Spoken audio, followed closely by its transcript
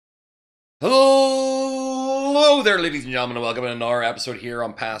Hello there, ladies and gentlemen, and welcome to another episode here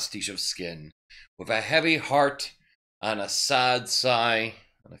on PasticheofSkin. With a heavy heart and a sad sigh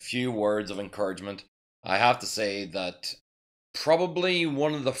and a few words of encouragement, I have to say that probably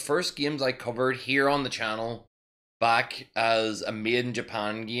one of the first games I covered here on the channel back as a made in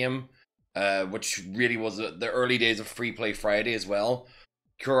Japan game, which really was the early days of Free Play Friday as well,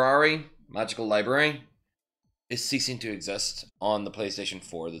 Qurare, Magical Library, is ceasing to exist on the PlayStation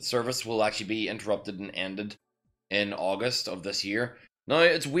 4. The service will actually be interrupted and ended in August of this year. Now,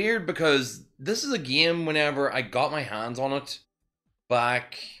 it's weird because this is a game whenever I got my hands on it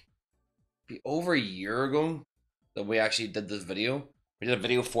back over a year ago that we actually did this video. We did a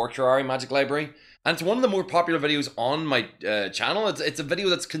video for Qurare Magic Library, and it's one of the more popular videos on my channel. It's a video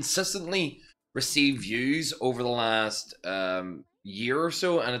that's consistently received views over the last year or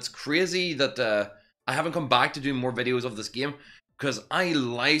so, and it's crazy that I haven't come back to do more videos of this game because I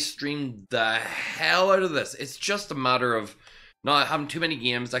live streamed the hell out of this. It's just a matter of not having too many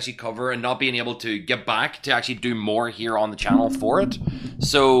games to actually cover and not being able to get back to actually do more here on the channel for it.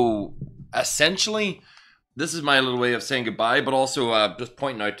 So essentially, this is my little way of saying goodbye, but also just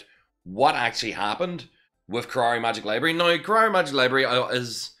pointing out what actually happened with Qurare Magic Library. Now, Qurare Magic Library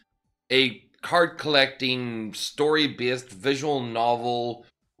is a card collecting, story-based visual novel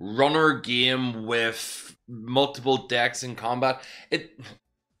runner game with multiple decks in combat. It's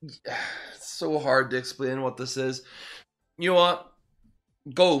so hard to explain what this is. You know what?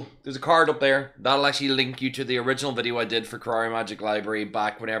 Go. There's a card up there. That'll actually link you to the original video I did for Qurare Magic Library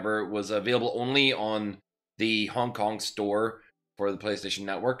back whenever it was available only on the Hong Kong store for the PlayStation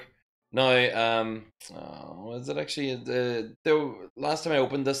Network. Now, was it actually the last time I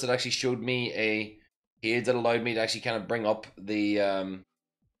opened this, it actually showed me a page that allowed me to actually kind of bring up the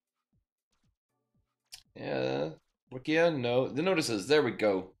the notices. There we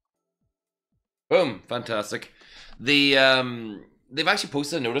go. Boom, fantastic. They've actually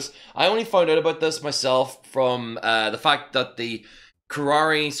posted a notice. I only found out about this myself from the fact that the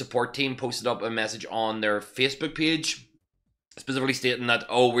Qurare support team posted up a message on their Facebook page, specifically stating that,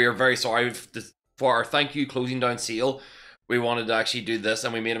 oh, we are very sorry for our thank you closing down sale. We wanted to actually do this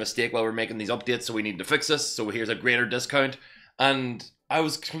and we made a mistake while we were making these updates, so we need to fix this. So here's a greater discount. And I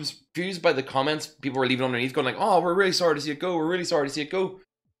was confused by the comments people were leaving underneath going like, oh, we're really sorry to see it go. We're really sorry to see it go.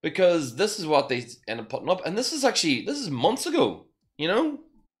 Because this is what they end up putting up. And this is months ago, you know?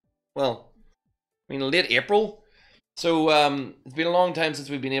 Well, I mean, late April. So it's been a long time since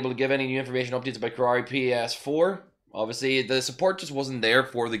we've been able to give any new information updates about Qurare PS4. Obviously, the support just wasn't there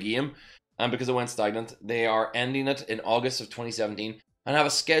for the game. And because it went stagnant, they are ending it in August of 2017. And have a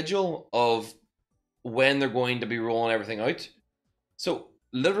schedule of when they're going to be rolling everything out. So,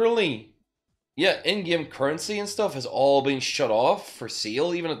 literally, yeah, in-game currency and stuff has all been shut off for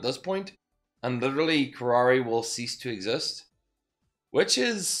sale, even at this point. And literally, Qurare will cease to exist. Which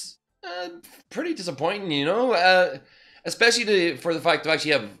is pretty disappointing, you know? Especially for the fact that I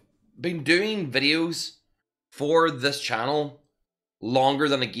actually have been doing videos for this channel longer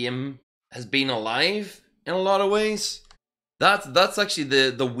than a game has been alive, in a lot of ways. That's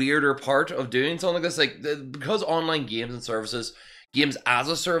actually the weirder part of doing something like this. Like, because online games and services, games as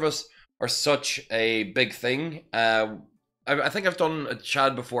a service, are such a big thing. I think I've done a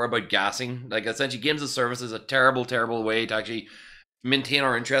chat before about gassing. Like, essentially, games as a service is a terrible, terrible way to actually maintain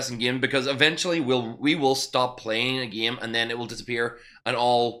our interest in game, because eventually we will stop playing a game and then it will disappear, and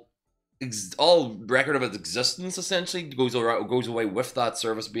all record of its existence essentially goes away with that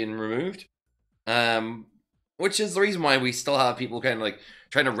service being removed. Which is the reason why we still have people kind of like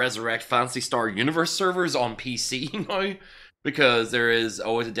trying to resurrect Phantasy Star Universe servers on PC now. Because there is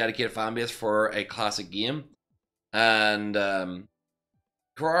always a dedicated fan base for a classic game. And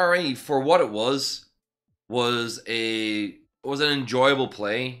Qurare, for what it was an enjoyable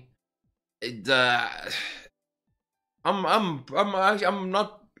play. I'm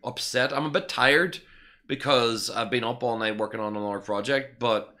not upset. I'm a bit tired because I've been up all night working on another project,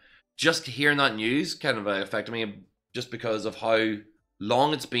 but just hearing that news kind of affected me just because of how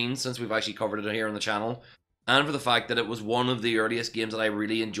long it's been since we've actually covered it here on the channel. And for the fact that it was one of the earliest games that I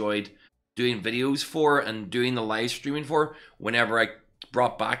really enjoyed doing videos for and doing the live streaming for whenever I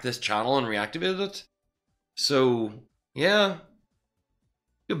brought back this channel and reactivated it. So, yeah.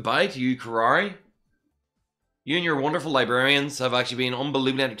 Goodbye to you, Qurare. You and your wonderful librarians have actually been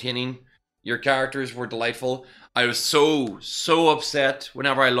unbelievably entertaining. Your characters were delightful. I was so upset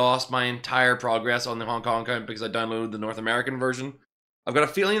whenever I lost my entire progress on the Hong Kong account because I downloaded the North American version. I've got a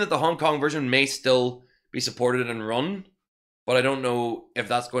feeling that the Hong Kong version may still be supported and run, but I don't know if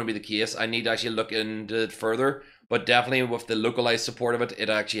that's going to be the case. I need to actually look into it further. but definitely with the localized support of it,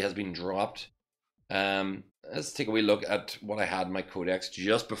 it actually has been dropped. Let's take a wee look at what I had in my codex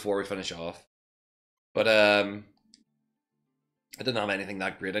just before we finish off. But I didn't have anything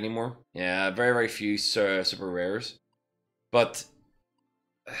that great anymore. Yeah, very, very few super rares. But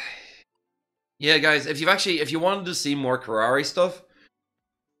yeah, guys, if you wanted to see more Qurare stuff,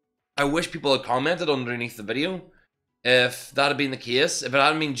 I wish people had commented underneath the video. If that had been the case, if it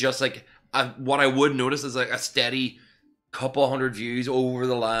hadn't been just like what I would notice is like a steady couple hundred views over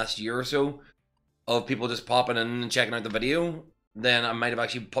the last year or so of people just popping in and checking out the video, then I might have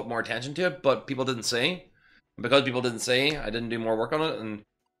actually put more attention to it. But people didn't say. Because people didn't say, I didn't do more work on it, and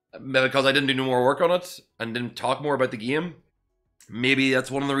because I didn't do more work on it and didn't talk more about the game, maybe that's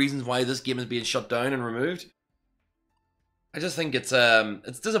one of the reasons why this game is being shut down and removed. I just think it's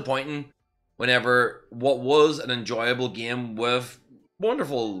disappointing whenever what was an enjoyable game with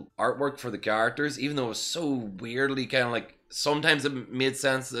wonderful artwork for the characters, even though it was so weirdly kind of like, sometimes it made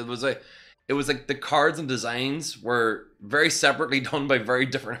sense. It was like the cards and designs were very separately done by very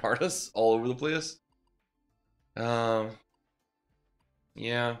different artists all over the place.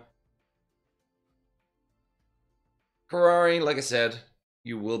 Yeah. Qurare, like I said,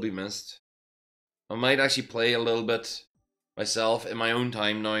 you will be missed. I might actually play a little bit myself in my own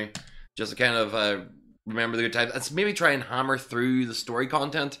time now, just to kind of remember the good times. Let's maybe try and hammer through the story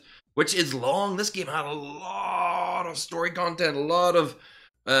content, which is long. This game had a lot of story content, a lot of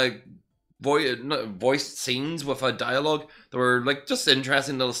voiced scenes with a dialogue that were like just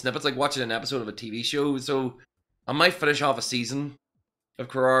interesting little snippets, like watching an episode of a TV show. So I might finish off a season of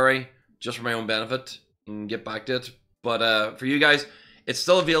Qurare just for my own benefit and get back to it. But for you guys, it's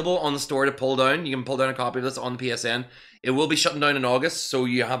still available on the store to pull down. You can pull down a copy of this on the PSN. It will be shutting down in August, so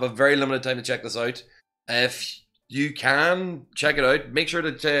you have a very limited time to check this out. If you can, check it out. Make sure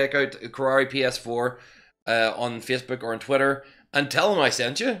to check out Qurare PS4 on Facebook or on Twitter, and tell them I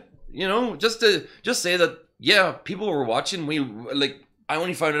sent you. You know, just say that, yeah, people were watching. I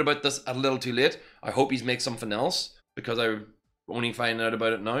only found out about this a little too late. I hope he's make something else, because I only find out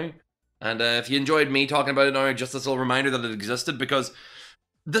about it now. And if you enjoyed me talking about it now, just this little reminder that it existed, because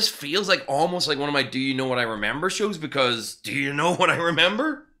this feels like almost like one of my Do You Know What I Remember shows, because do you know what I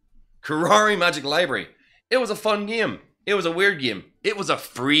remember? Qurare Magic Library. It was a fun game. It was a weird game. It was a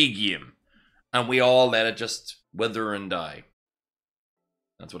free game. And we all let it just wither and die.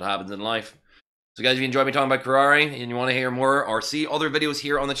 That's what happens in life. So guys, if you enjoyed me talking about Qurare and you want to hear more or see other videos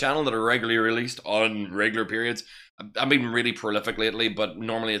here on the channel that are regularly released on regular periods, I've been really prolific lately, but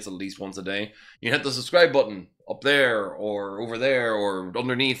normally it's at least once a day. You hit the subscribe button up there or over there or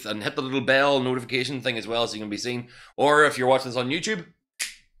underneath, and hit the little bell notification thing as well so you can be seen. Or if you're watching this on YouTube,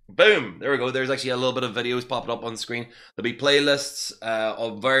 boom, there we go. There's actually a little bit of videos popping up on the screen. There'll be playlists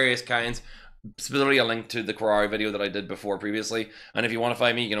of various kinds. Specifically a link to the Qurare video that I did before previously. And if you want to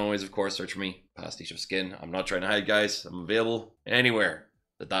find me, you can always, of course, search for me, PasticheofSkin. I'm not trying to hide, guys. I'm available anywhere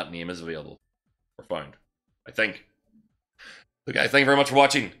that name is available or found, I think. So guys, thank you very much for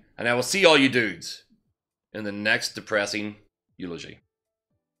watching, and I will see all you dudes in the next depressing eulogy.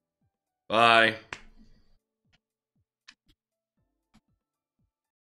 Bye.